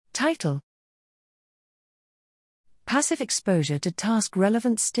Title: Passive exposure to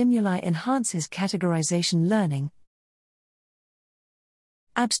task-relevant stimuli enhances categorization learning.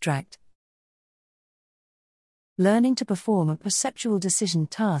 Abstract: Learning to perform a perceptual decision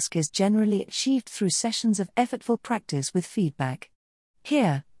task is generally achieved through sessions of effortful practice with feedback.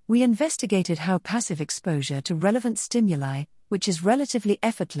 Here, we investigated how passive exposure to relevant stimuli, which is relatively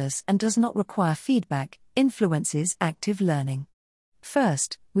effortless and does not require feedback, influences active learning.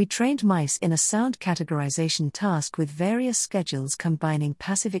 First, we trained mice in a sound categorization task with various schedules combining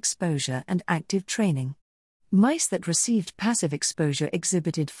passive exposure and active training. Mice that received passive exposure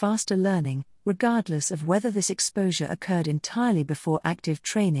exhibited faster learning, regardless of whether this exposure occurred entirely before active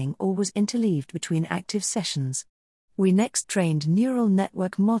training or was interleaved between active sessions. We next trained neural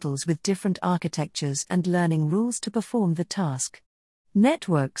network models with different architectures and learning rules to perform the task.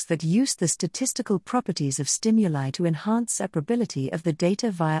 Networks that used the statistical properties of stimuli to enhance separability of the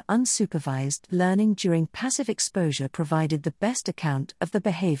data via unsupervised learning during passive exposure provided the best account of the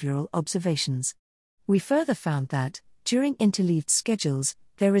behavioral observations. We further found that, during interleaved schedules,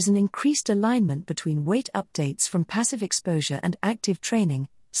 there is an increased alignment between weight updates from passive exposure and active training,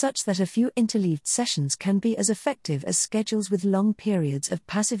 such that a few interleaved sessions can be as effective as schedules with long periods of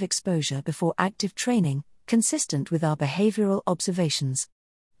passive exposure before active training, consistent with our behavioral observations.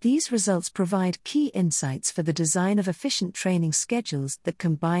 These results provide key insights for the design of efficient training schedules that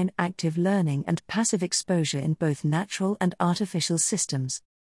combine active learning and passive exposure in both natural and artificial systems.